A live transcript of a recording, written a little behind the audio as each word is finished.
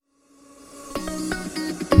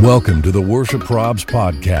Welcome to the Worship Probs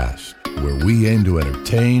podcast, where we aim to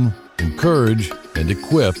entertain, encourage, and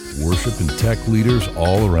equip worship and tech leaders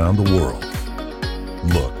all around the world.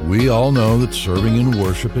 Look, we all know that serving in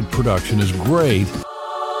worship and production is great,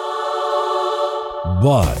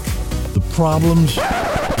 but the problems,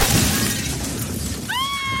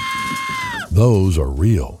 those are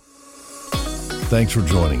real. Thanks for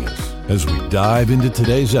joining us as we dive into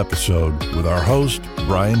today's episode with our host,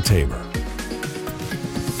 Brian Tabor.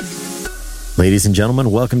 Ladies and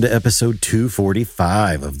gentlemen, welcome to episode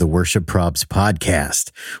 245 of the Worship Probs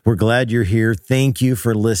podcast. We're glad you're here. Thank you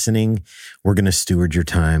for listening. We're going to steward your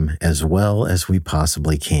time as well as we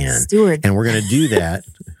possibly can. Steward. And we're going to do that.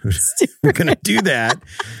 We're going to do that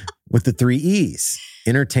with the 3 E's.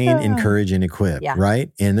 Entertain, encourage, and equip,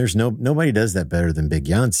 right? And there's nobody does that better than Big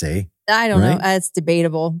Yonsei. I don't know. It's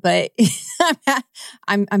debatable, but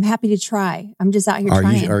I'm happy to try. I'm just out here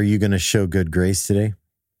trying. Are you going to show good grace today?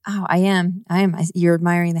 Oh, I am. You're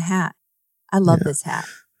admiring the hat. I love this hat.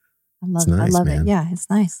 I love it. Yeah, it's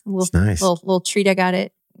nice. It's nice. Little treat I got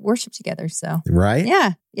at worship together. So right?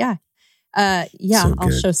 Yeah. So I'll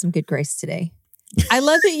show some good grace today. I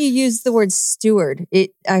love that you used the word steward. It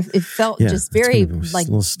felt just very like a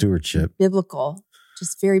little stewardship, biblical,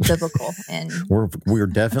 just very biblical, and we're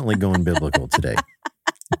definitely going biblical today.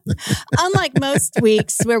 Unlike most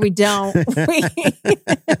weeks where we don't.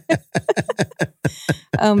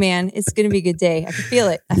 Oh man, it's going to be a good day. I can feel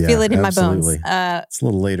it. I feel it in my bones. It's a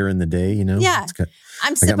little later in the day, you know. Yeah,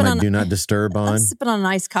 I'm sipping on do not disturb on. I'm sipping on an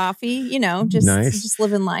iced coffee, you know, just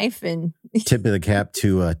living life. And tip of the cap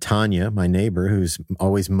to Tanya, my neighbor, who's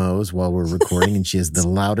always mows while we're recording, and she has the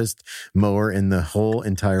loudest mower in the whole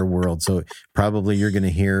entire world. So probably you're going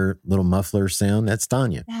to hear little muffler sound. That's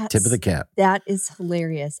Tanya. Tip of the cap. That is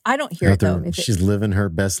hilarious. I don't hear it though. She's living her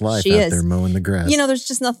best life out there mowing the grass. You know, there's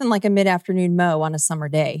just nothing like a mid-afternoon mow on a summer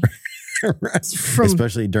day. Right.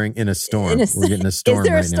 Especially in a storm. We're getting a storm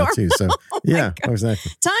now too. So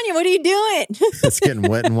exactly. Tanya, what are you doing? It's getting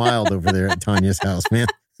wet and wild over there at Tanya's house, man.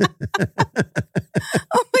 Oh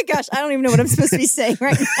my gosh, I don't even know what I'm supposed to be saying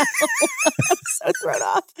right now. I'm so thrown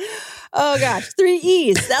off. Oh gosh, 3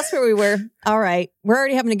 E's. That's where we were. All right, we're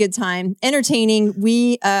already having a good time, entertaining.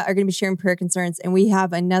 We are going to be sharing prayer concerns, and we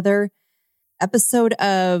have another episode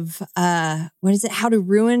of what is it? How to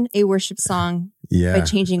ruin a worship song by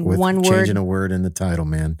changing one word. Changing a word in the title,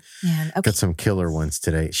 man. Okay. Got some killer ones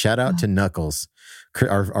today. Shout out to Knuckles,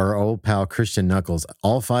 our old pal Christian Knuckles.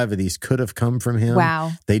 All 5 of these could have come from him.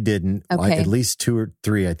 Wow. They didn't. Okay. At least 2 or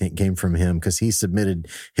 3, I think, came from him because he submitted,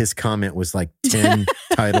 his comment was like 10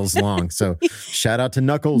 titles long. So shout out to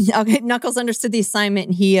Knuckles. Okay, Knuckles understood the assignment,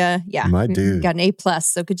 and he, my dude, got an A+.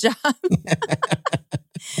 So good job.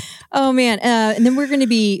 Oh man. And then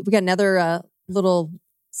we got another little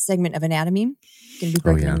segment of anatomy. Going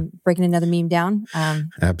to be breaking another meme down.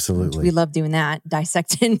 Absolutely. We love doing that.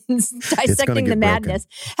 Dissecting the madness.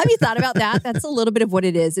 Have you thought about that? That's a little bit of what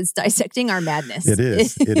it is. It's dissecting our madness. It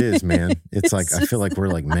is, man. It's like, I feel like we're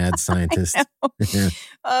like mad scientists.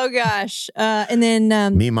 Oh gosh. And then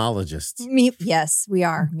memologists. Yes, we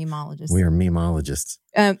are memologists. We are memologists.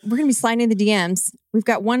 We're going to be sliding the DMs. We've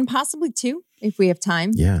got 1, possibly 2, if we have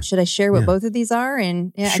time. Yeah. Should I share what both of these are?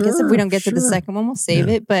 And I guess if we don't get to the second one, we'll save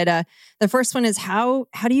it. But the first one is how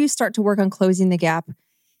do you start to work on closing the gap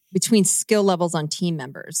between skill levels on team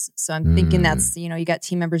members? So I'm thinking that's, you got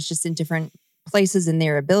team members just in different places in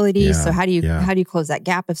their ability. Yeah. So how do you close that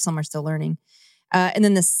gap if some are still learning? And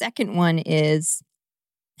then the second one is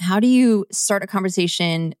how do you start a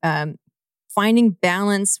conversation finding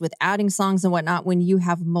balance with adding songs and whatnot when you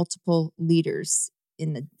have multiple leaders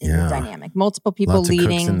in the dynamic, multiple people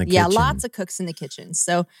leading. Lots of cooks in the kitchen.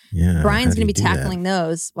 So Brian's going to be tackling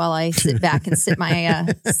those while I sit back and sip my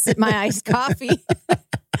iced coffee,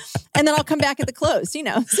 and then I'll come back at the close.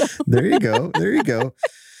 So. There you go.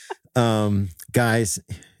 Guys,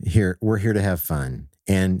 we're here to have fun,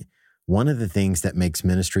 and one of the things that makes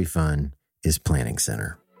ministry fun is Planning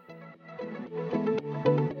Center.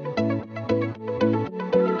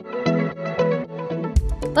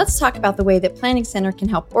 Let's talk about the way that Planning Center can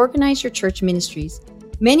help organize your church ministries.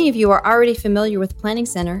 Many of you are already familiar with Planning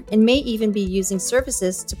Center and may even be using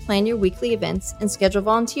services to plan your weekly events and schedule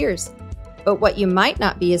volunteers. But what you might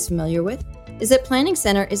not be as familiar with is that Planning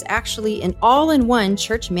Center is actually an all-in-one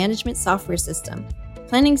church management software system.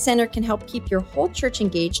 Planning Center can help keep your whole church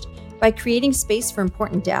engaged by creating space for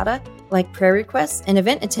important data like prayer requests and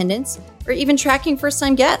event attendance, or even tracking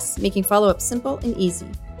first-time guests, making follow-up simple and easy.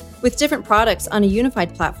 With different products on a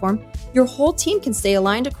unified platform, your whole team can stay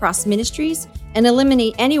aligned across ministries and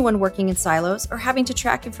eliminate anyone working in silos or having to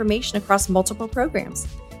track information across multiple programs.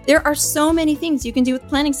 There are so many things you can do with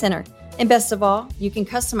Planning Center. And best of all, you can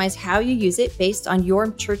customize how you use it based on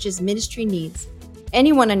your church's ministry needs.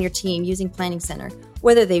 Anyone on your team using Planning Center,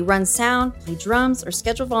 whether they run sound, play drums, or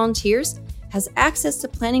schedule volunteers, has access to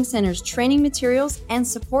Planning Center's training materials and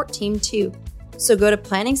support team too. So go to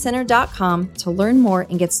planningcenter.com to learn more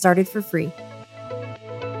and get started for free.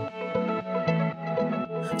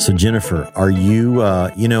 So Jennifer, are you,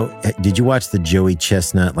 did you watch the Joey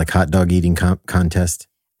Chestnut hot dog eating contest?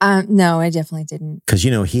 No, I definitely didn't. Because,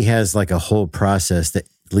 he has a whole process that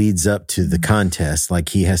leads up to the contest.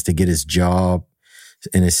 He has to get his jaw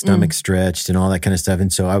and his stomach stretched and all that kind of stuff.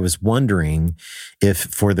 And so I was wondering if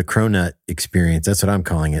for the Cronut experience, that's what I'm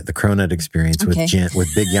calling it, the Cronut experience with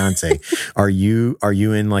Big Yonsei, are you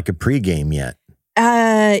in a pregame yet?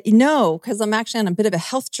 No, because I'm actually on a bit of a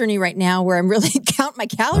health journey right now where I'm really counting my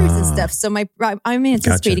calories and stuff. So I'm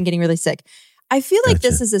anticipating getting really sick. I feel like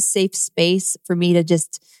this is a safe space for me to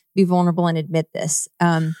just be vulnerable and admit this.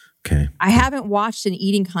 Okay. I haven't watched an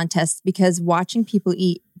eating contest because watching people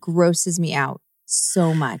eat grosses me out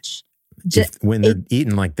so much. When they're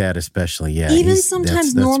eating like that, especially, yeah. Even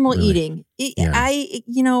sometimes normal really,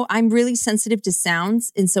 eating. I'm really sensitive to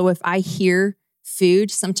sounds. And so if I hear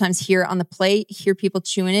food, sometimes hear it on the plate, hear people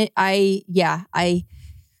chewing it, my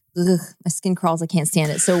skin crawls. I can't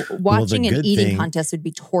stand it. So watching an eating contest would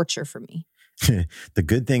be torture for me. The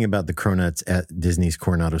good thing about the Cronuts at Disney's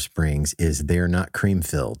Coronado Springs is they're not cream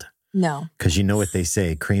filled. No. Because you know what they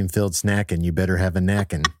say, cream filled snacking, you better have a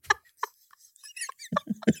knackin'.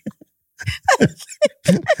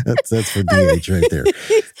 that's for DH right there.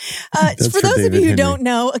 For those of you who don't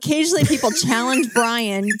know, occasionally people challenge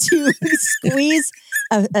Brian to squeeze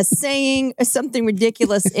a saying or something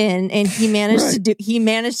ridiculous in, and he managed to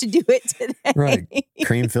do it today. Right.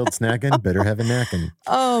 Cream filled snacking, better have a knackin'.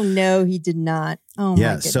 Oh no, he did not. Oh my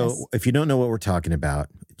goodness. So if you don't know what we're talking about,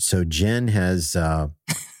 so Jen has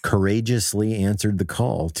courageously answered the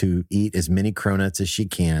call to eat as many Cronuts as she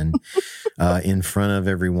can in front of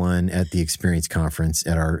everyone at the Experience Conference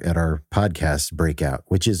at our podcast breakout,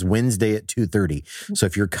 which is Wednesday at 2:30. So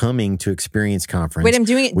if you're coming to Experience Conference, wait, I'm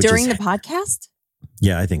doing it during the podcast.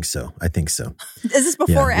 Yeah, I think so. Is this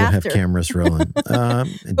before or after? We'll have cameras rolling.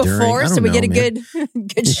 Before, so we get a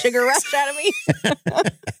good sugar rush out of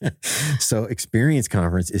me. So Experience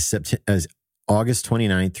Conference is August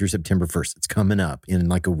 29th through September 1st. It's coming up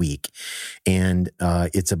in a week. And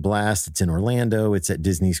it's a blast. It's in Orlando. It's at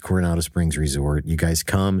Disney's Coronado Springs Resort. You guys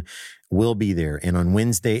come. We'll be there. And on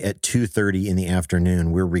Wednesday at 2:30 in the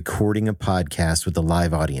afternoon, we're recording a podcast with a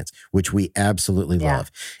live audience, which we absolutely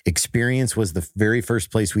love. Experience was the very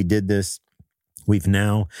first place we did this. We've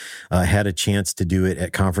now had a chance to do it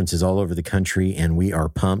at conferences all over the country, and we are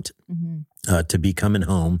pumped to be coming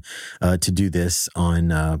home to do this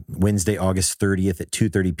on Wednesday, August 30th at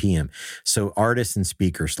 2:30 p.m. So artists and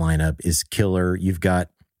speakers lineup is killer. You've got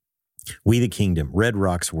We the Kingdom, Red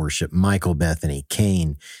Rocks Worship, Michael Bethany,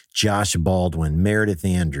 Kane, Josh Baldwin, Meredith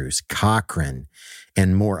Andrews, Cochran,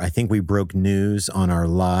 and more. I think we broke news on our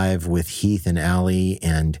live with Heath and Allie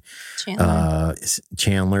and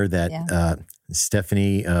Chandler that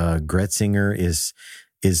Stephanie Gretzinger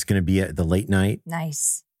is going to be at the late night.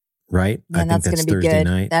 Nice. Right? Yeah, I think that's Thursday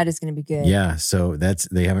night. That is going to be good. Yeah. So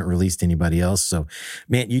they haven't released anybody else. So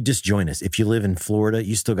man, you just join us. If you live in Florida,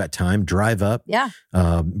 you still got time, drive up. Yeah.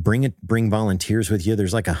 Bring volunteers with you.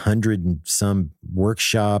 There's 100 and some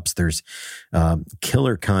workshops. There's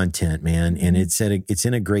killer content, man. And it's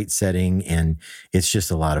in a great setting and it's just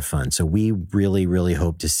a lot of fun. So we really, really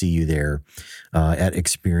hope to see you there at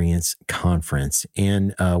Experience Conference.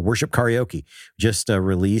 And Worship Karaoke just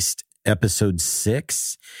released Episode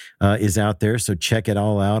 6 is out there. So check it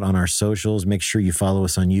all out on our socials. Make sure you follow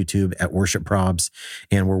us on YouTube at Worship Probs.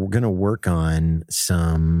 And we're going to work on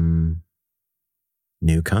some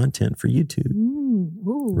new content for YouTube.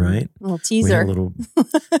 Ooh, right? A little teaser.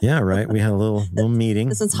 Yeah, right. We had a little meeting.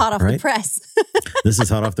 This one's hot off the press. This is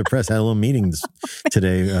hot off the press. I had a little meeting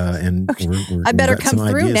today. And I better come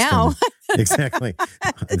through now. Exactly.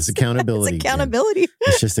 It's accountability. It's accountability.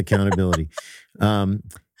 It's just accountability.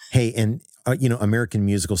 Hey, and American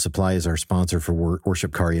Musical Supply is our sponsor for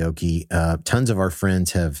Worship Karaoke. Tons of our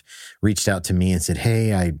friends have reached out to me and said,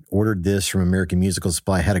 hey, I ordered this from American Musical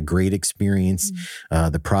Supply. I had a great experience.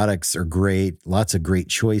 The products are great. Lots of great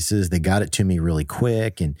choices. They got it to me really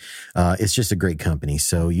quick. And it's just a great company.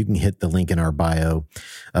 So you can hit the link in our bio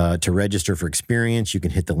to register for Experience. You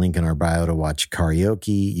can hit the link in our bio to watch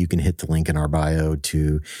karaoke. You can hit the link in our bio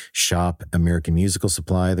to shop American Musical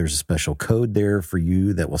Supply. There's a special code there for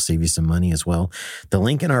you that will save you some money money as well. The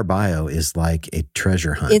link in our bio is like a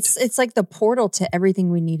treasure hunt. It's like the portal to everything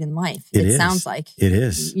we need in life. It sounds like it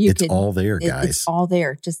is. It's all there, guys. It's all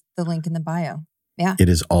there. Just the link in the bio. Yeah. It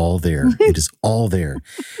is all there. It is all there.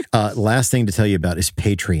 Last thing to tell you about is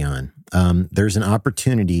Patreon. There's an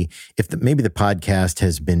opportunity if maybe the podcast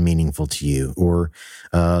has been meaningful to you, or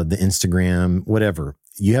the Instagram, whatever.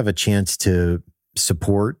 You have a chance to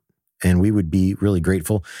support, and we would be really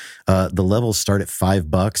grateful. The levels start at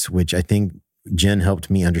 $5, which I think Jen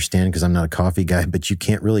helped me understand because I'm not a coffee guy, but you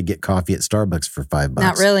can't really get coffee at Starbucks for $5.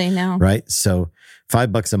 Not really, no. Right? So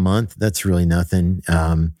 $5 a month, that's really nothing.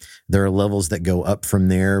 There are levels that go up from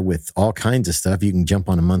there with all kinds of stuff. You can jump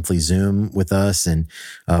on a monthly Zoom with us, and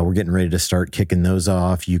we're getting ready to start kicking those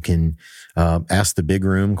off. You can ask the big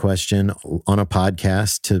room question on a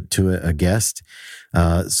podcast to a guest.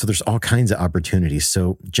 So there's all kinds of opportunities.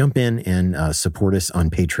 So jump in and support us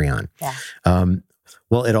on Patreon. Yeah.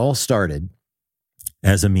 Well, it all started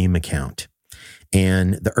as a meme account.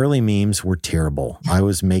 And the early memes were terrible. I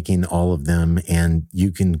was making all of them, and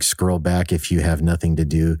you can scroll back if you have nothing to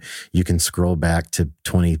do. You can scroll back to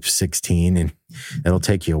 2016, and it'll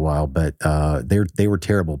take you a while, but they were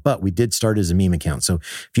terrible. But we did start as a meme account. So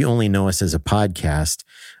if you only know us as a podcast,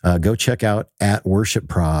 go check out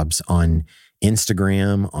 @WorshipProbs on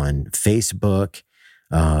Instagram, on Facebook,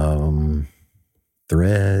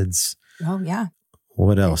 Threads. Oh, yeah.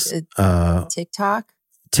 What else?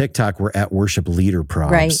 TikTok, we're @Worship Leader Probs.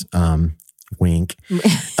 Right. Wink.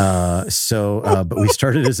 But we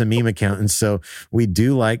started as a meme account. And so we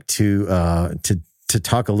do like to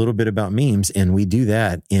talk a little bit about memes. And we do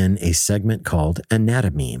that in a segment called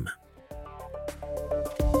Anatomeme.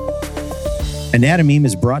 Anatomeme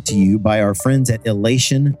is brought to you by our friends at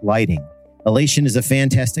Elation Lighting. Elation is a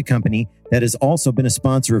fantastic company that has also been a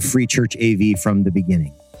sponsor of Free Church AV from the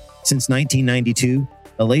beginning. Since 1992,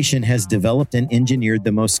 Elation has developed and engineered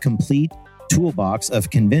the most complete toolbox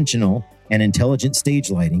of conventional and intelligent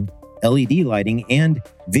stage lighting, LED lighting, and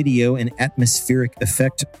video and atmospheric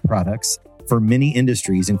effect products for many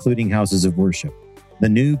industries, including houses of worship. The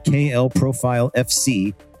new KL Profile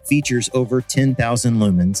FC features over 10,000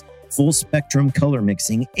 lumens, full spectrum color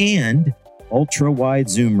mixing, and ultra-wide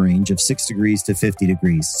zoom range of 6 degrees to 50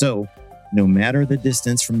 degrees. So, no matter the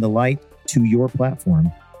distance from the light to your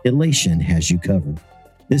platform, Elation has you covered.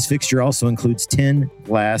 This fixture also includes 10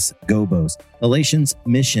 glass gobos. Elation's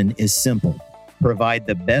mission is simple: provide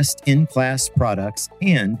the best in-class products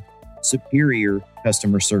and superior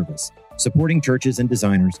customer service, supporting churches and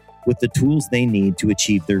designers with the tools they need to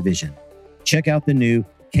achieve their vision. Check out the new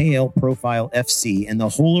KL Profile FC and the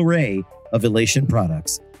whole array of Elation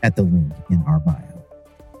products at the link in our bio.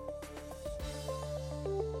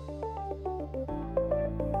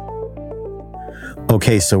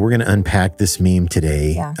 Okay, so we're going to unpack this meme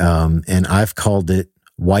today. Yeah. And I've called it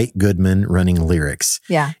White Goodman running lyrics.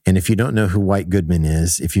 Yeah. And if you don't know who White Goodman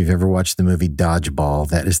is, if you've ever watched the movie Dodgeball,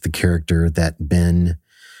 that is the character that Ben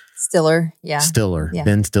Stiller. Yeah.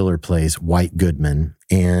 Ben Stiller plays White Goodman.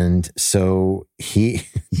 And so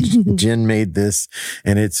Jen made this,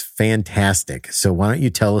 and it's fantastic. So why don't you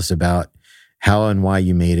tell us about how and why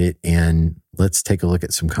you made it, and let's take a look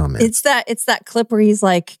at some comments. It's that clip where he's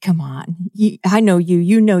like, "Come on, I know you,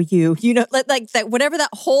 you know like that." Whatever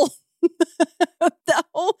that whole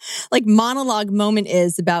like monologue moment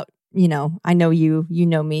is about, I know you, you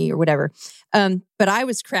know me, or whatever. But I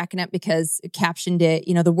was cracking up because it captioned it.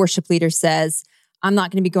 The worship leader says, "I'm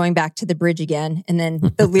not going to be going back to the bridge again." And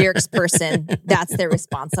then the lyrics person, that's their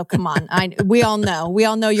response. So come on. We all know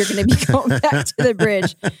you're going to be going back to the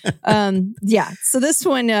bridge. Yeah. So this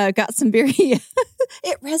one got some very,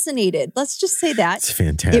 it resonated. Let's just say that. It's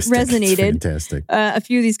fantastic. It resonated. It's fantastic. A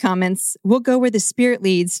few of these comments, "We'll go where the Spirit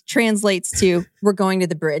leads," translates to, "We're going to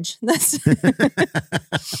the bridge." That's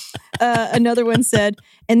another one said,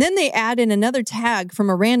 and then they add in another tag from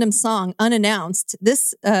a random song unannounced.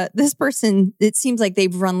 This person, it seems like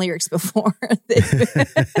they've run lyrics before.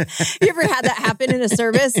 You ever had that happen in a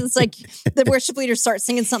service? It's like the worship leader starts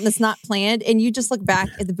singing something that's not planned, and you just look back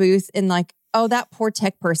at the booth and like, oh, that poor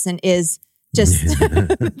tech person is just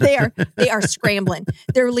they are scrambling.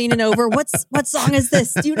 They're leaning over. What song is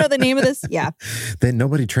this? Do you know the name of this? Yeah. Then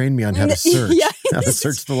nobody trained me on how to search. Yeah. How to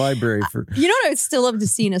search the library for. You know what I would still love to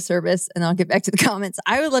see in a service, and I'll get back to the comments.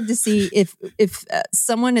 I would love to see if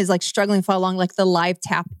someone is like struggling to follow along, like the live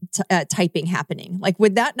typing happening. Like,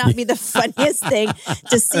 would that not be the funniest thing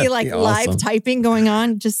to see? Like awesome. Live typing going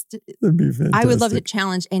on. Just, That'd be fantastic. I would love to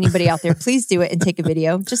challenge anybody out there. Please do it and take a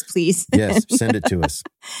video. Just please. Yes, send it to us.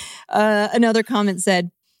 Another comment said,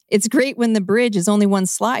 It's great when the bridge is only one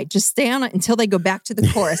slide. Just stay on it until they go back to the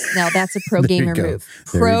chorus. Now that's a pro gamer move.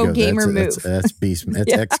 Pro gamer move. That's beast.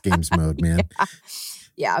 That's X Games mode, man.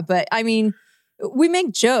 Yeah, but I mean, we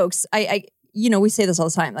make jokes. We say this all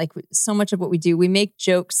the time. Like so much of what we do, we make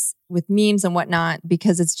jokes with memes and whatnot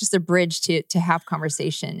because it's just a bridge to have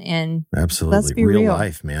conversation. And absolutely, let's be real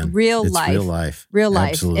life, man. It's real life, real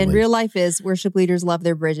life, absolutely. And real life is worship leaders love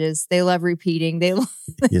their bridges. They love repeating.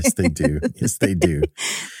 Yes, they do. Yes, they do.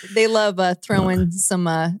 They love throwing some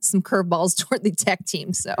curveballs toward the tech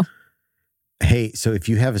team. So, hey, so if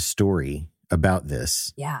you have a story about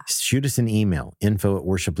this, shoot us an email,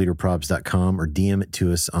 info@worshipleaderprobs.com, or DM it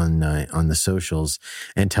to us on the socials,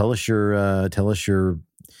 and tell us your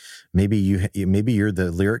maybe you're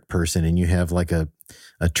the lyric person and you have like a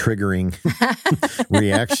triggering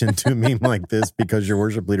reaction to a meme like this because your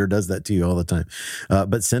worship leader does that to you all the time.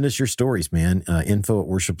 But send us your stories, man.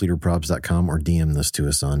 Info@worshipleaderprobs.com, or DM those to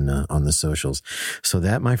us on the socials. So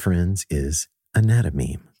that, my friends, is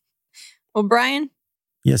Anatomy. Well, Brian.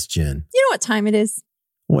 Yes, Jen. You know what time it is?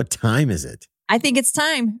 What time is it? I think it's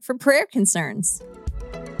time for Prayer Concerns.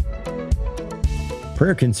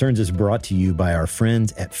 Prayer Concerns is brought to you by our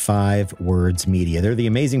friends at 5 Words Media. They're the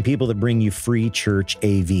amazing people that bring you free church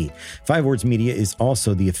AV. 5 Words Media is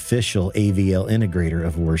also the official AVL integrator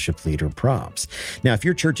of Worship Leader Props. Now, if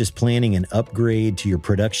your church is planning an upgrade to your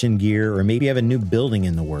production gear, or maybe have a new building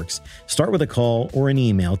in the works, start with a call or an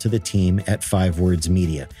email to the team at 5 Words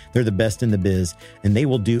Media. They're the best in the biz, and they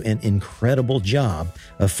will do an incredible job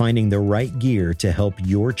of finding the right gear to help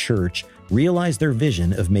your church realize their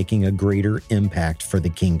vision of making a greater impact for the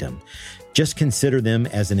kingdom. Just consider them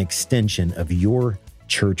as an extension of your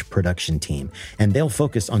church production team, and they'll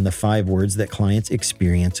focus on the 5 words that clients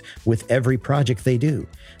experience with every project they do.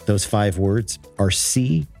 Those 5 words are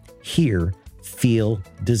see, hear, feel,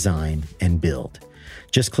 design, and build.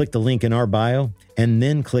 Just click the link in our bio and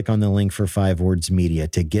then click on the link for 5 Words Media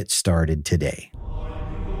to get started today.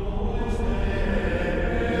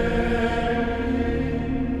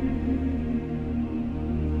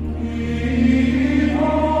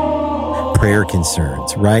 Prayer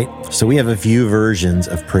concerns, right? So we have a few versions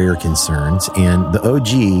of prayer concerns, and the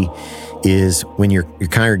OG is when your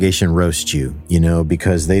congregation roasts you,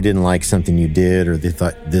 because they didn't like something you did, or they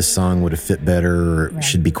thought this song would have fit better, or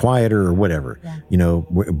should be quieter, or whatever. Yeah.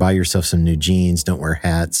 Buy yourself some new jeans. Don't wear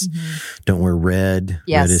hats. Mm-hmm. Don't wear red.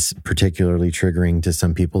 Yes. Red is particularly triggering to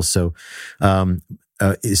some people. So,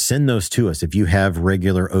 send those to us. If you have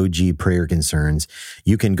regular OG prayer concerns,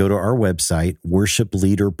 you can go to our website,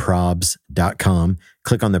 worshipleaderprobs.com,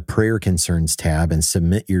 click on the prayer concerns tab and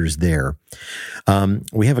submit yours there.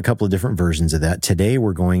 We have a couple of different versions of that. Today,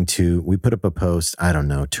 we put up a post,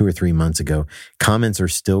 2 or 3 months ago. Comments are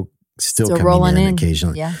still coming in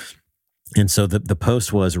occasionally. Yeah. And so the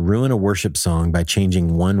post was, ruin a worship song by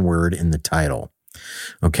changing one word in the title.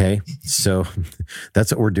 Okay, so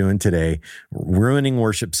that's what we're doing today. Ruining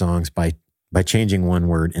worship songs by changing one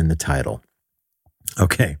word in the title.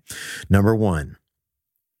 Okay, number 1,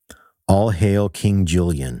 All Hail King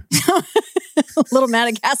Julian. Little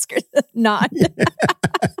Madagascar nod.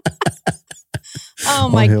 Oh All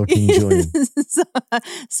my! Hail King Julian.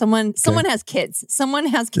 Someone has kids. Someone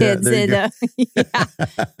has kids,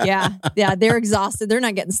 yeah, they're exhausted. They're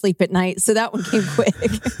not getting sleep at night, so that one came quick.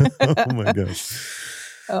 Oh my gosh.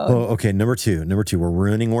 Okay. Number two. We're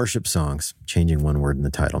ruining worship songs, changing one word in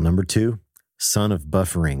the title. Number 2, son of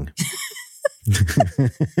buffering.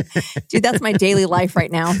 Dude, that's my daily life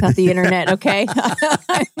right now without the internet. Okay,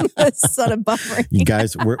 I'm the son of buffering. You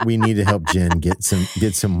guys, we need to help Jen get some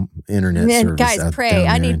internet service. Guys, pray.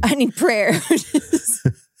 I need prayer.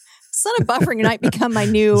 Son of buffering might become my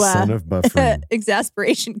new son of buffering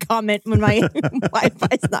exasperation comment when my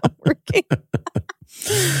Wi-Fi's not working.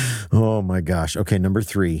 Oh my gosh. Okay, number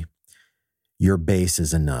 3, your bass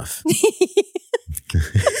is enough.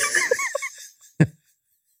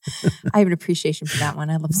 I have an appreciation for that one.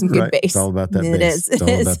 I love some good bass. It's all about that bass. It's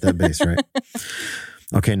all about that bass, right?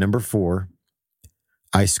 Okay, number 4,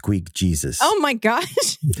 I squeak Jesus. Oh my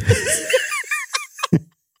gosh.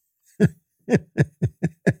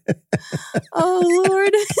 Oh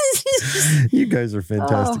Lord. You guys are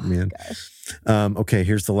fantastic, man. Okay,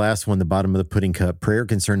 here's the last one, the bottom of the pudding cup. Prayer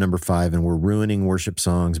concern number 5, and we're ruining worship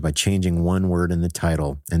songs by changing one word in the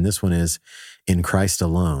title. And this one is in Christ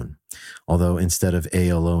alone. Although instead of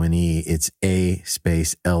A-L-O-N-E, it's A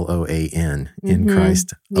space L-O-A-N. In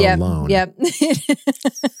Christ alone. Yep.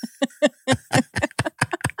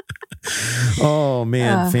 Oh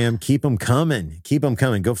man, fam, keep them coming. Keep them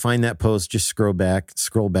coming. Go find that post. Just scroll back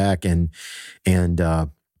and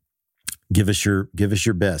Give us your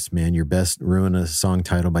best, man. Your best. Ruin a song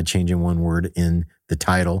title by changing one word in the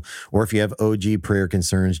title. Or if you have OG prayer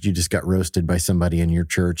concerns, you just got roasted by somebody in your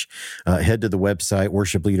church, head to the website,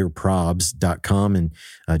 worshipleaderprobs.com, and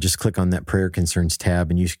just click on that prayer concerns tab,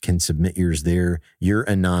 and you can submit yours there. You're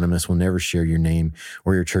anonymous. We'll never share your name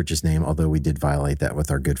or your church's name, although we did violate that with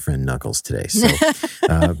our good friend Knuckles today. So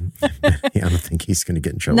I don't think he's going to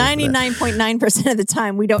get in trouble. 99.9% of the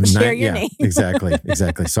time, we don't share your name. Exactly.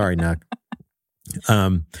 Sorry, Knuck.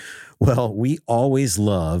 Well, we always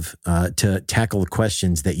love to tackle the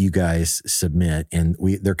questions that you guys submit, and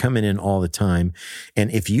they're coming in all the time. And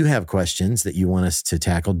if you have questions that you want us to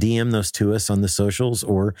tackle, DM those to us on the socials,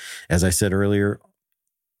 or as I said earlier,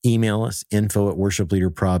 email us,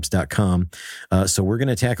 info@worshipleaderprobs.com. So we're going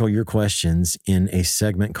to tackle your questions in a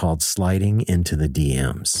segment called Sliding into the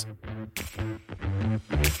DMs.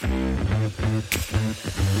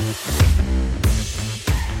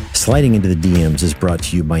 Sliding into the DMs is brought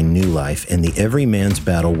to you by New Life and the Every Man's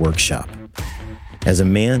Battle Workshop. As a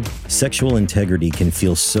man, sexual integrity can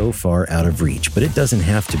feel so far out of reach, but it doesn't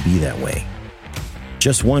have to be that way.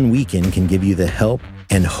 Just one weekend can give you the help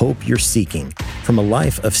and hope you're seeking, from a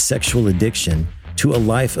life of sexual addiction to a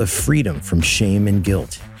life of freedom from shame and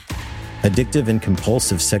guilt. Addictive and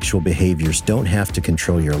compulsive sexual behaviors don't have to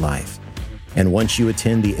control your life. And once you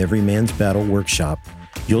attend the Every Man's Battle Workshop,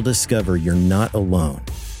 you'll discover you're not alone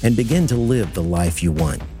and begin to live the life you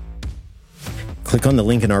want. Click on the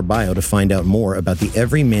link in our bio to find out more about the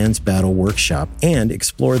Every Man's Battle Workshop and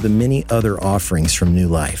explore the many other offerings from New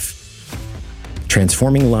Life.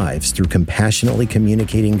 Transforming lives through compassionately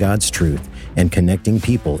communicating God's truth and connecting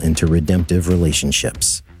people into redemptive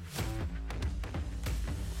relationships.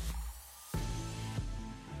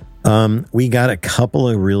 We got a couple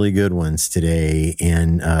of really good ones today,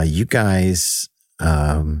 and you guys,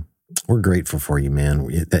 we're grateful for you, man,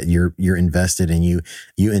 that you're invested, and you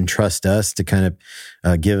entrust us to kind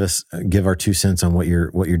of give our 2 cents on what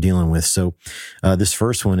you're dealing with. So this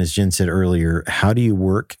first one, as Jen said earlier, how do you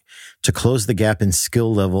work to close the gap in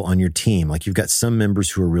skill level on your team? Like, you've got some members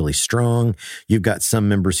who are really strong, you've got some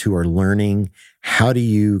members who are learning. How do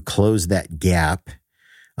you close that gap?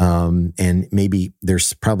 And maybe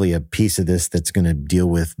there's probably a piece of this that's going to deal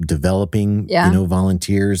with developing,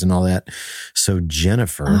 volunteers and all that. So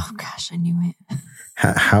Jennifer, oh gosh, I knew it.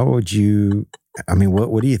 How would you? I mean,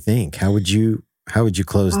 what do you think? How would you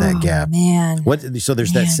close that gap? Man, So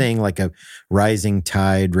there's that saying, like, a rising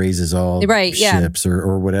tide raises all ships,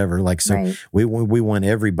 or whatever. Like, so we want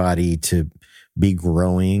everybody to be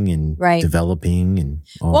growing and developing and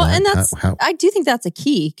all that. And that's, I do think that's a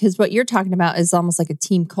key, because what you're talking about is almost like a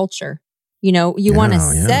team culture. You want to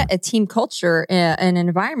set a team culture in an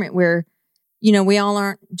environment where, we all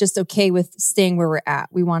aren't just okay with staying where we're at.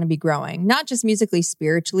 We want to be growing, not just musically,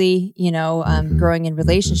 spiritually, growing in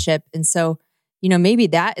relationship. And so, maybe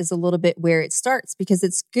that is a little bit where it starts, because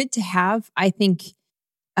it's good to have, I think,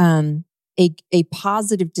 a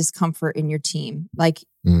positive discomfort in your team. Like,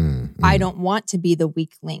 I don't want to be the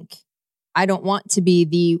weak link. I don't want to be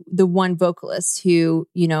the one vocalist who,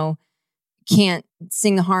 can't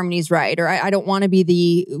sing the harmonies right. Or I don't want to be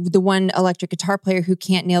the one electric guitar player who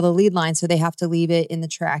can't nail the lead line, so they have to leave it in the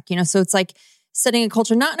track. So it's like setting a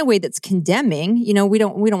culture, not in a way that's condemning. We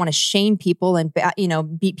don't want to shame people and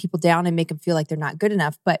beat people down and make them feel like they're not good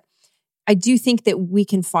enough. But I do think that we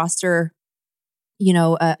can foster,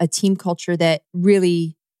 a team culture that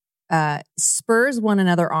really spurs one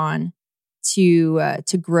another on to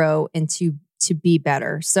grow and to be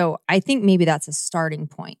better. So I think maybe that's a starting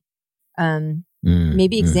point.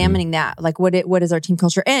 Maybe examining that, like, what is our team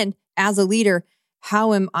culture, and as a leader,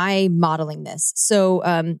 how am I modeling this?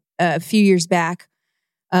 So a few years back,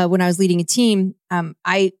 when I was leading a team,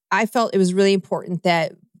 I felt it was really important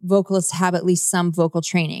that vocalists have at least some vocal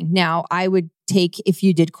training. Now, I would take, if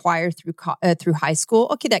you did choir through high school,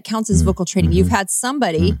 okay, that counts as vocal training. You've had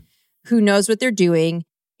somebody who knows what they're doing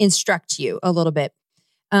instruct you a little bit.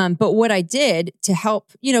 But what I did to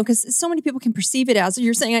help, because so many people can perceive it as,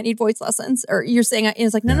 you're saying I need voice lessons, or you're saying,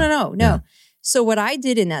 it's like, no. Yeah. So what I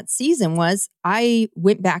did in that season was I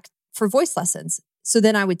went back for voice lessons. So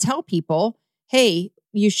then I would tell people, hey,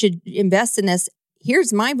 you should invest in this.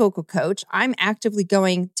 Here's my vocal coach. I'm actively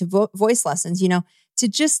going to voice lessons, to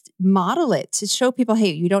just model it, to show people,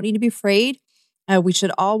 hey, you don't need to be afraid. We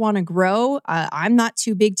should all want to grow. I'm not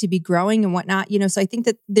too big to be growing and whatnot. So I think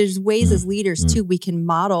that there's ways as leaders too, we can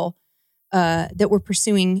model that we're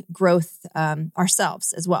pursuing growth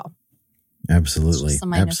ourselves as well. Absolutely.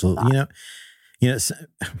 Absolutely.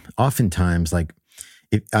 Oftentimes, like,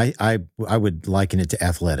 I would liken it to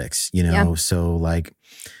athletics, so like,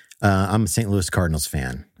 I'm a St. Louis Cardinals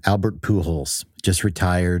fan. Albert Pujols just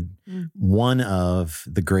retired. One of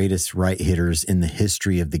the greatest right hitters in the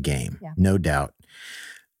history of the game, no doubt.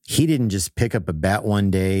 He didn't just pick up a bat one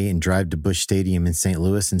day and drive to Busch Stadium in St.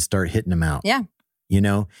 Louis and start hitting them out. Yeah. You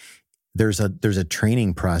know, there's a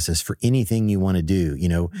training process for anything you want to do. You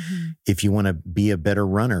know, if you want to be a better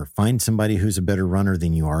runner, find somebody who's a better runner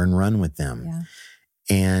than you are and run with them. Yeah.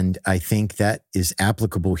 And I think that is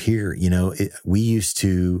applicable here. You know, we used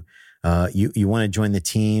to, you want to join the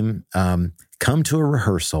team, come to a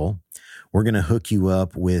rehearsal. We're going to hook you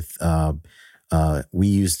up with, we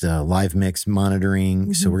used live mix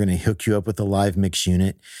monitoring. So we're going to hook you up with a live mix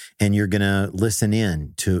unit, and you're going to listen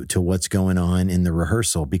in to what's going on in the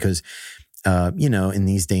rehearsal because, you know, in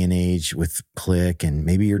these day and age with click, and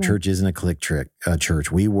maybe your church isn't a click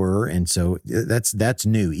church. We were. And so that's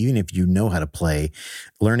new. Even if you know how to play,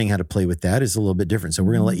 learning how to play with that is a little bit different. So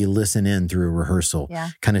we're going to let you listen in through a rehearsal,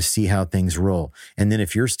 kind of see how things roll. And then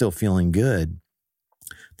if you're still feeling good,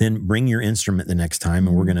 then bring your instrument the next time.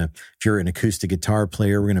 And we're going to, if you're an acoustic guitar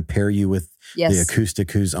player, we're going to pair you with the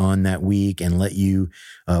acoustic who's on that week and let you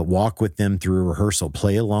walk with them through a rehearsal,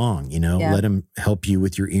 play along, you know, let them help you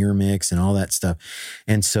with your ear mix and all that stuff.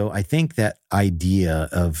 And so I think that idea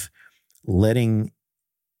of letting,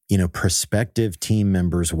 you know, prospective team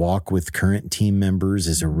members walk with current team members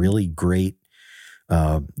is a really great,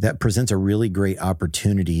 that presents a really great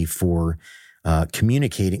opportunity for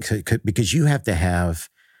communicating, because you have to have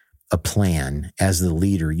a plan as the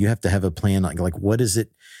leader. You have to have a plan, like what is it?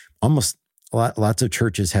 Almost lots of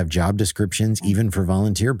churches have job descriptions, even for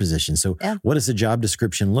volunteer positions. So what does a job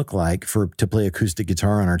description look like to play acoustic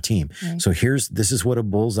guitar on our team? So this is what a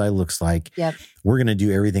bullseye looks like. We're going to do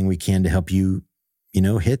everything we can to help you, you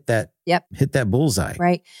know, hit that bullseye.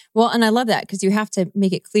 Right. Well, and I love that because you have to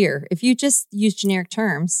make it clear. If you just use generic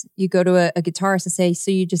terms, you go to a guitarist and say,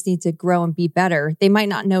 so you just need to grow and be better. They might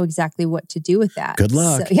not know exactly what to do with that. Good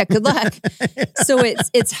luck. So, good luck. So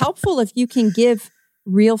it's helpful if you can give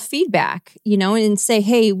real feedback, you know, and say,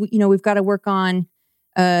 hey, you know, we've got to work on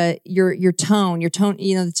your tone,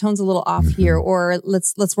 you know, the tone's a little off here, or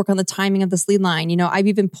let's work on the timing of this lead line. You know, I've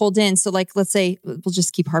even pulled in. So like, let's say we'll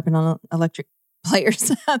just keep harping on electric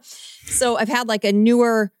players. So I've had like a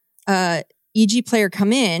newer EG player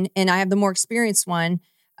come in, and I have the more experienced one.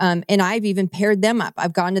 And I've even paired them up.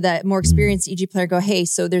 I've gone to that more experienced EG player, go, hey,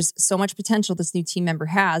 so there's so much potential this new team member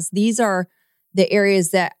has. These are the areas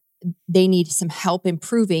that they need some help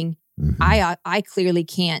improving. I clearly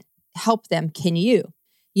can't help them. Can you?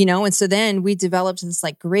 You know, and so then we developed this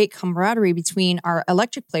like great camaraderie between our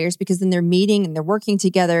electric players, because then they're meeting and they're working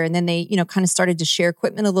together. And then they, you know, kind of started to share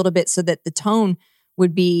equipment a little bit so that the tone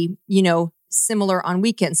would be, you know, similar on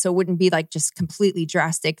weekends. So it wouldn't be like just completely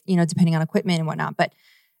drastic, you know, depending on equipment and whatnot. But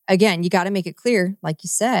again, you got to make it clear, like you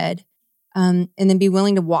said, and then be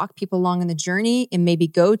willing to walk people along in the journey and maybe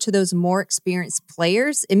go to those more experienced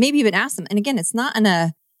players and maybe even ask them. And again, it's not in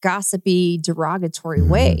a gossipy, derogatory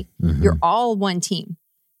way. You're all one team.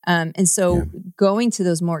 And so going to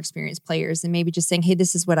those more experienced players and maybe just saying, hey,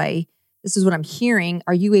 this is what I'm hearing.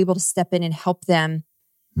 Are you able to step in and help them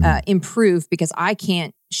improve? Because I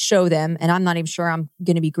can't show them, and I'm not even sure I'm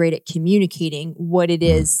going to be great at communicating what it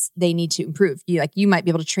is they need to improve. You might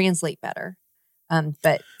be able to translate better.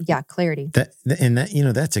 But yeah, clarity.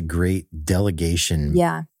 That's a great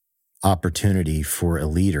delegation opportunity for a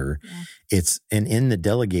leader. And in the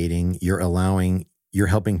delegating, you're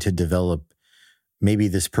helping to develop maybe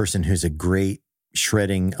this person who's a great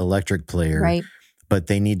shredding electric player, but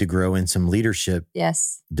they need to grow in some leadership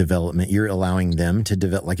development. You're allowing them to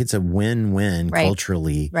develop, like it's a win-win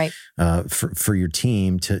culturally for your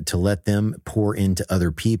team to let them pour into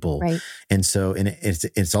other people. And so, and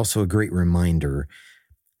it's also a great reminder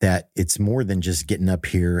that it's more than just getting up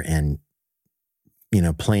here and, you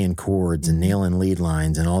know, playing chords and nailing lead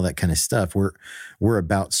lines and all that kind of stuff. We're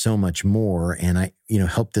about so much more. And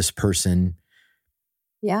help this person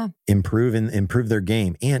improve their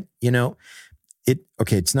game. And, you know,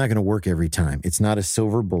 it's not going to work every time. It's not a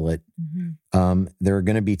silver bullet. There are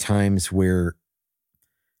going to be times where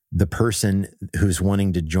the person who's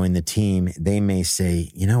wanting to join the team, they may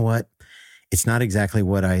say, you know what? It's not exactly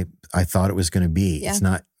what I thought it was going to be.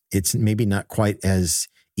 It's maybe not quite as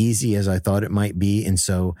easy as I thought it might be. And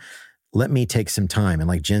so let me take some time. And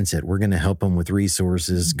like Jen said, we're going to help them with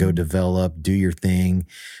resources, go develop, do your thing.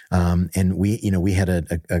 And we had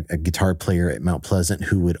a guitar player at Mount Pleasant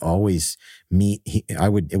who would always meet.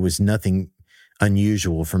 It was nothing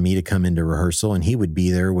unusual for me to come into rehearsal, and he would be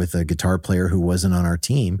there with a guitar player who wasn't on our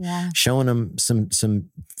team, showing them some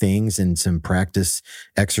things and some practice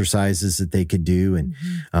exercises that they could do. And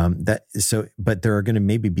but there are going to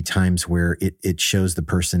maybe be times where it shows the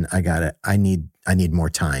person, I need more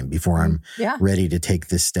time before I'm ready to take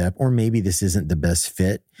this step, or maybe this isn't the best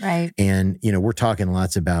fit. Right. And, we're talking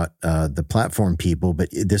lots about the platform people, but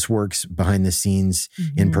this works behind the scenes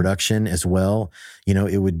in production as well.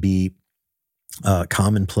 It would be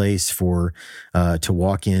commonplace for to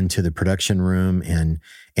walk into the production room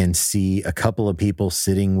and see a couple of people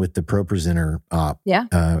sitting with the pro presenter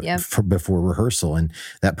before rehearsal, and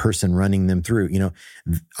that person running them through.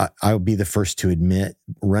 I'll be the first to admit,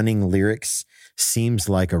 running lyrics seems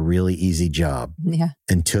like a really easy job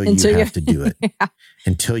until you have to do it.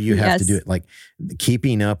 Until you have to do it, like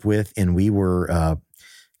keeping up with, and we were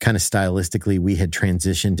kind of stylistically, we had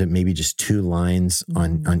transitioned to maybe just 2 lines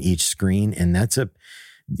on each screen, and that's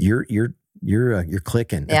you're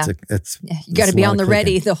clicking. Yeah. You got to be on the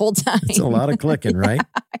ready the whole time. It's a lot of clicking, right?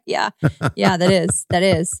 Yeah, that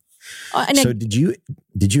is. So did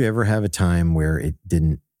you ever have a time where it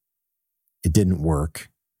didn't work?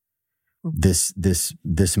 This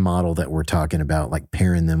model that we're talking about, like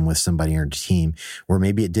pairing them with somebody on your team, where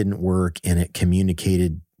maybe it didn't work and it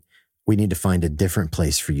communicated, we need to find a different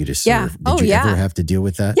place for you to serve. Did you ever have to deal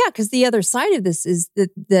with that? Yeah, because the other side of this is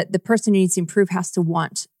that the person who needs to improve has to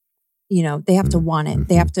want, they have to want it.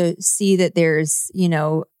 They have to see that there's,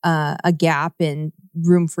 a gap and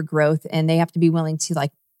room for growth, and they have to be willing to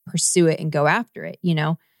like pursue it and go after it,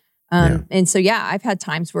 And so, I've had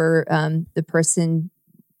times where the person,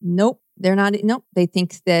 they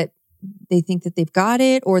think that they've got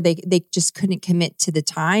it, or they just couldn't commit to the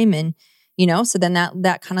time. And, so then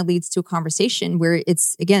that kind of leads to a conversation where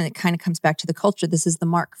it kind of comes back to the culture. This is the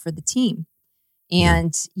mark for the team.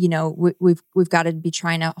 And, we've got to be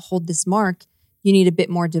trying to hold this mark. You need a bit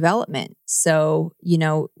more development. So,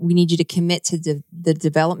 we need you to commit to the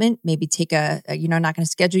development, maybe take not going to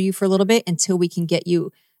schedule you for a little bit until we can get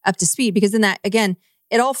you up to speed. Because then that, again,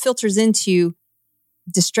 it all filters into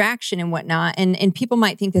distraction and whatnot. And people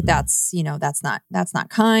might think that that's not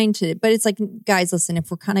kind to, but it's like, guys, listen, if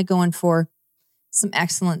we're kind of going for some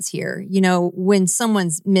excellence here, when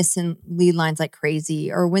someone's missing lead lines like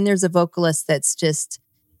crazy, or when there's a vocalist that's just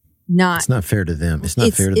it's not fair to them. It's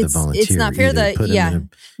not fair to the volunteer. It's not fair to in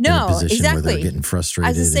a position where they're getting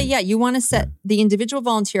frustrated. As I say, you want to set the individual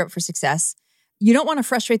volunteer up for success. You don't want to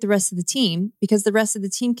frustrate the rest of the team, because the rest of the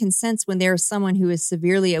team can sense when there's someone who is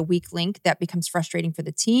severely a weak link that becomes frustrating for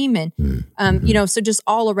the team. And, so just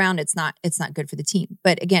all around, it's not good for the team.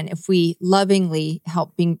 But again, if we lovingly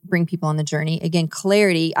help bring people on the journey, again,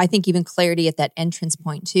 clarity, I think even clarity at that entrance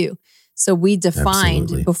point too. So we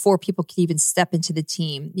defined before people could even step into the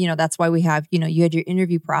team, that's why we have, you had your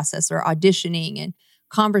interview process or auditioning and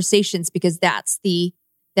conversations, because that's the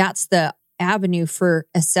avenue for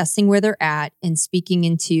assessing where they're at and speaking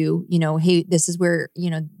into, hey, this is where,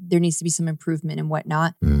 there needs to be some improvement and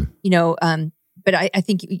whatnot, but I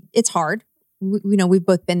think it's hard. We've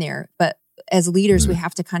both been there, but as leaders, we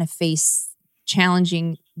have to kind of face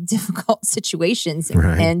challenging, difficult situations,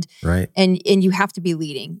 and you have to be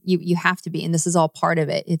leading. You have to be, and this is all part of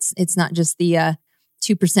it. It's not just the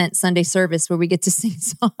 2% Sunday service where we get to sing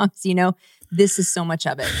songs. This is so much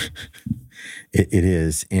of it. It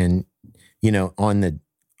is, and on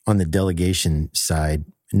the delegation side,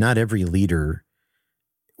 not every leader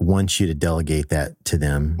wants you to delegate that to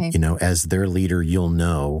them. Okay. As their leader, you'll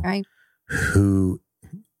know who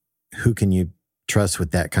can you trust with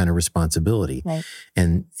that kind of responsibility. Right.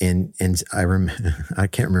 And I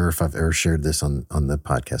can't remember if I've ever shared this on the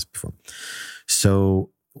podcast before. So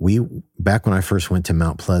back when I first went to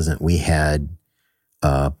Mount Pleasant, we had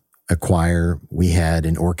a choir, we had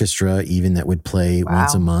an orchestra even that would play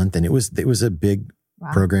once a month, and it was a big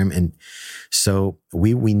program. And so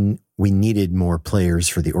we needed more players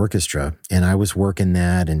for the orchestra, and I was working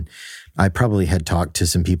that, and I probably had talked to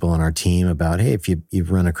some people on our team about, hey, if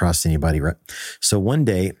you've run across anybody, right? So one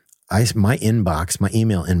day my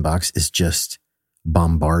email inbox is just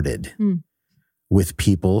bombarded with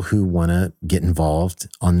people who want to get involved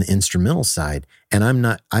on the instrumental side. And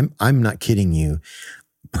I'm not kidding you.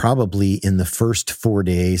 Probably in the first 4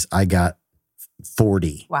 days, I got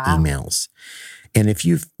 40 emails. And if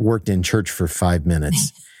you've worked in church for 5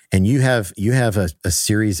 minutes and you have a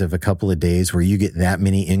series of a couple of days where you get that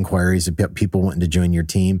many inquiries about people wanting to join your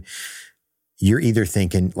team, you're either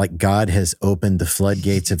thinking like God has opened the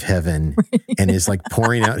floodgates of heaven and is like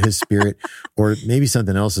pouring out his spirit, or maybe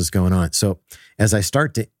something else is going on. So as I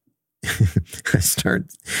start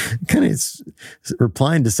kind of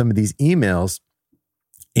replying to some of these emails,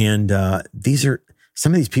 and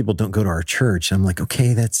some of these people don't go to our church. I'm like,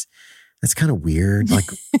 okay, that's that's kind of weird. Like,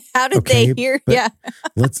 How did okay, they hear? but Yeah.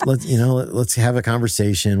 let's have a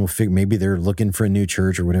conversation. We'll figure maybe they're looking for a new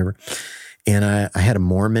church or whatever. And I had a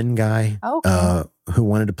Mormon guy who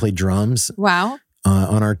wanted to play drums Wow.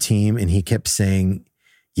 on our team. And he kept saying,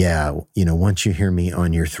 yeah, once you hear me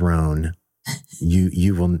on your throne,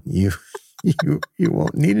 you won't need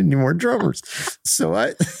any more drummers. So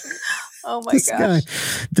Oh my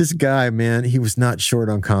gosh. This guy, man, he was not short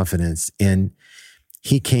on confidence. And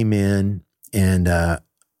he came in and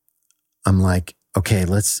I'm like, okay,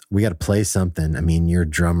 we got to play something. I mean, you're a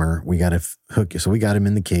drummer. We got to hook you. So we got him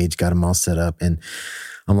in the cage, got him all set up. And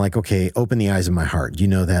I'm like, okay, open the eyes of my heart. You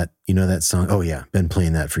know that song? Oh yeah. Been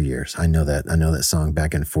playing that for years. I know that song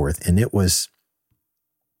back and forth. And it was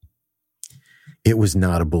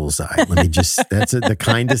not a bullseye. Let me that's the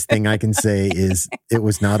kindest thing I can say is it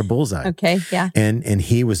was not a bullseye. Okay. Yeah. And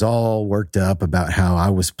he was all worked up about how I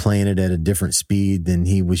was playing it at a different speed than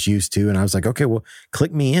he was used to. And I was like, okay, well,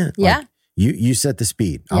 click me in. Yeah. Like, you set the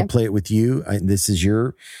speed. I'll play it with you. This is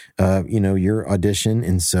your, your audition.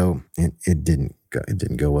 And so it didn't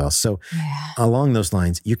go well. So along those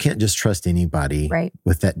lines, you can't just trust anybody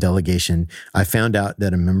with that delegation. I found out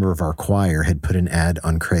that a member of our choir had put an ad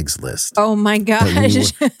on Craigslist. Oh my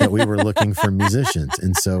gosh. That we were looking for musicians.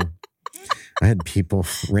 And so I had people,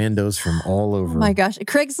 randos from all over. Oh my gosh.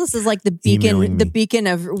 Craigslist is like the beacon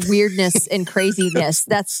of weirdness and craziness.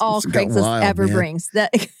 That's all Craigslist wild, ever brings.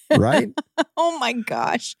 Right? Oh my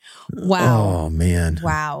gosh. Wow. Oh man.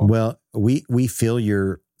 Wow. Well, we feel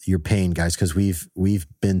your pain, guys, because we've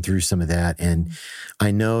been through some of that. And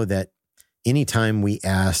I know that anytime we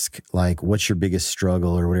ask, like, what's your biggest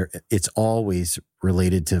struggle or whatever, it's always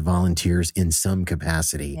related to volunteers in some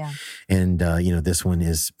capacity. Yeah. And, this one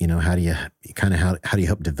is, how do you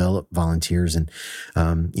help develop volunteers? And,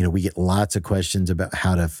 we get lots of questions about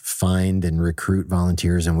how to find and recruit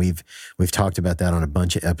volunteers. And we've talked about that on a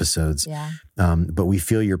bunch of episodes. Yeah. But we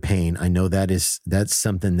feel your pain. I know that's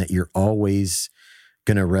something that you're always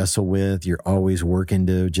going to wrestle with. You're always working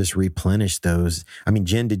to just replenish those. I mean,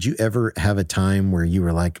 Jen, did you ever have a time where you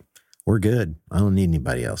were like, we're good, I don't need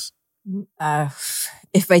anybody else?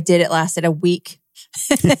 If I did, it lasted a week.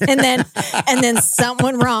 and then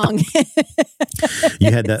something wrong.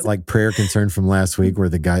 You had that like prayer concern from last week where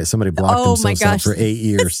somebody blocked themselves out for 8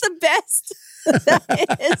 years. It's the best.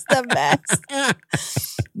 That is the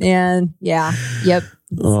best. Man, yeah. Yep.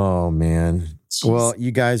 Oh man. Jeez. Well,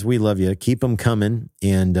 you guys, we love you. Keep them coming,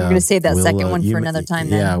 and we're gonna save that second one for another time.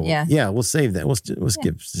 Then, yeah, we'll save that. We'll stick.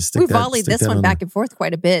 We volleyed this one back and forth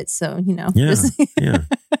quite a bit, so yeah.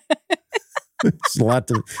 There's a lot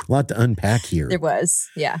to unpack here. There was,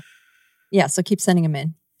 yeah. So keep sending them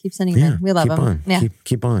in. Keep sending them in. We love them. Yeah.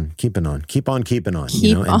 Keep on keeping on.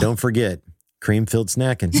 And don't forget cream-filled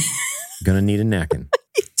snacking. Gonna need a knacking.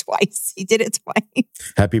 Twice. He did it twice.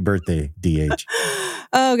 Happy birthday, DH.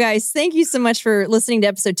 Oh, guys, thank you so much for listening to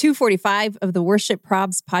episode 245 of the Worship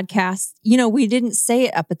Probs podcast. We didn't say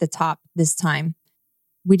it up at the top this time.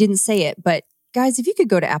 We didn't say it, but guys, if you could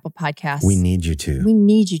go to Apple Podcasts. We need you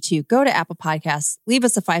to. Go to Apple Podcasts, leave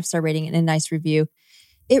us a 5-star rating and a nice review.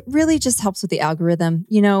 It really just helps with the algorithm,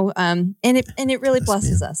 and it really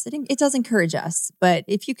blesses us. It does encourage us. But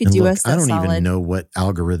if you could do us that solid. I don't even know what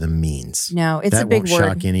algorithm means. No, it's a big word. That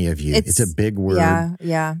won't shock any of you. It's a big word.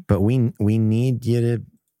 Yeah. But we need you to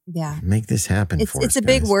make this happen for us. It's a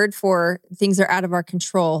big word for things are out of our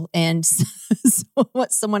control and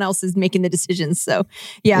what someone else is making the decisions. So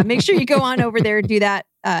make sure you go on over there and do that.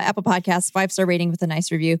 Apple Podcasts, 5-star rating with a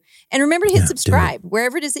nice review. And remember to hit subscribe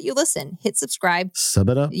wherever it is that you listen. Hit subscribe. Sub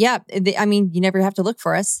it up. Yeah. You never have to look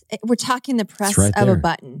for us. We're talking the press of a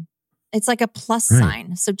button. It's like a plus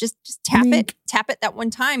sign. So just tap it that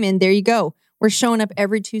one time and there you go. We're showing up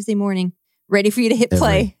every Tuesday morning, ready for you to hit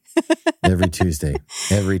play. Every Tuesday.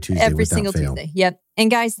 Every single fail. Tuesday. Yep.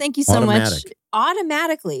 And guys, thank you so much.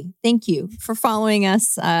 Automatically. Thank you for following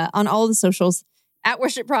us on all the socials at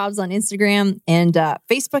Worship Probs on Instagram and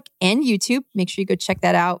Facebook and YouTube. Make sure you go check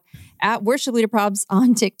that out. At Worship Leader Probs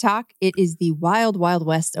on TikTok. It is the wild, wild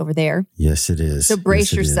west over there. Yes, it is. So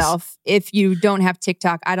brace yourself. If you don't have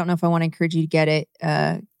TikTok, I don't know if I want to encourage you to get it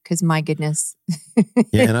because my goodness.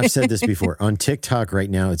 Yeah, and I've said this before. On TikTok right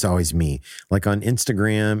now, it's always me. Like on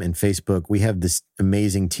Instagram and Facebook, we have this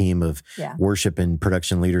amazing team of worship and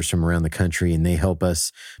production leaders from around the country, and they help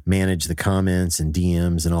us manage the comments and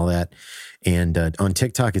DMs and all that. And on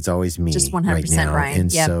TikTok, it's always me. Just 100% right now. Ryan.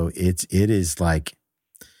 And so it is like,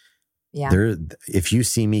 if you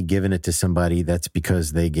see me giving it to somebody, that's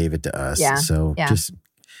because they gave it to us. Yeah. So just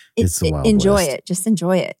It's the Wild enjoy West. it. Just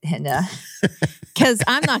enjoy it. And because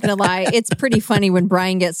I'm not going to lie, it's pretty funny when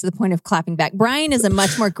Brian gets to the point of clapping back. Brian is a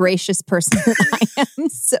much more gracious person than I am.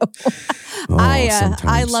 So I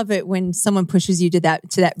sometimes. love it when someone pushes you to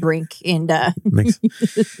that brink. And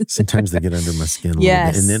Sometimes they get under my skin a little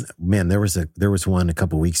Yes. bit. And then, man, there was one a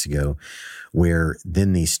couple weeks ago where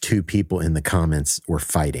then these two people in the comments were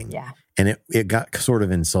fighting. yeah. And it got sort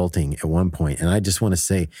of insulting at one point. And I just want to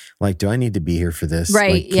say, like, do I need to be here for this?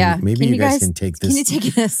 Right. Like, maybe you guys can take this. Can you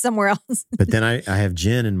take it somewhere else? But then I have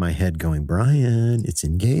Jen in my head going, Brian, it's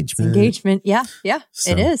engagement. Engagement. Yeah. Yeah.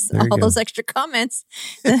 So, it is. there you All go. those extra comments.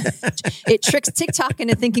 It tricks TikTok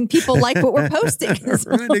into thinking people like what we're posting.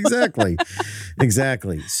 Right, exactly.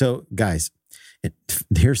 Exactly. So, guys,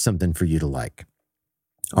 here's something for you to like.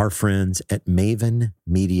 Our friends at Maven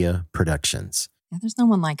Media Productions. Yeah, there's no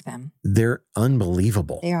one like them. They're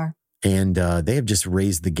unbelievable. They are. And they have just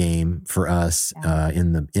raised the game for us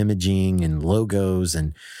in the imaging and logos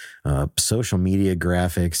and social media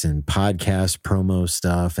graphics and podcast promo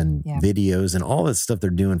stuff and videos and all that stuff they're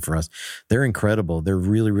doing for us. They're incredible. They're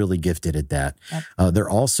really, really gifted at that. Yep. They're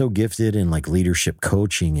also gifted in like leadership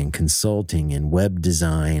coaching and consulting and web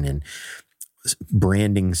design and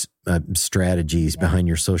branding strategies behind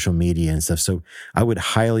your social media and stuff. So I would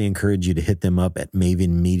highly encourage you to hit them up at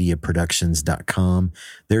mavenmediaproductions.com.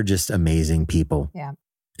 They're just amazing people. Yeah.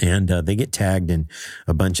 And they get tagged in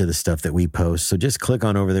a bunch of the stuff that we post. So just click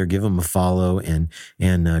on over there, give them a follow, and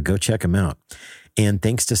go check them out. And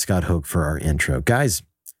thanks to Scott Hoke for our intro. Guys,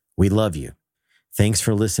 we love you. Thanks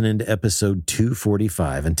for listening to episode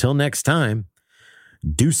 245. Until next time,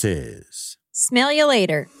 deuces. Smell you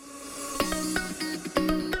later.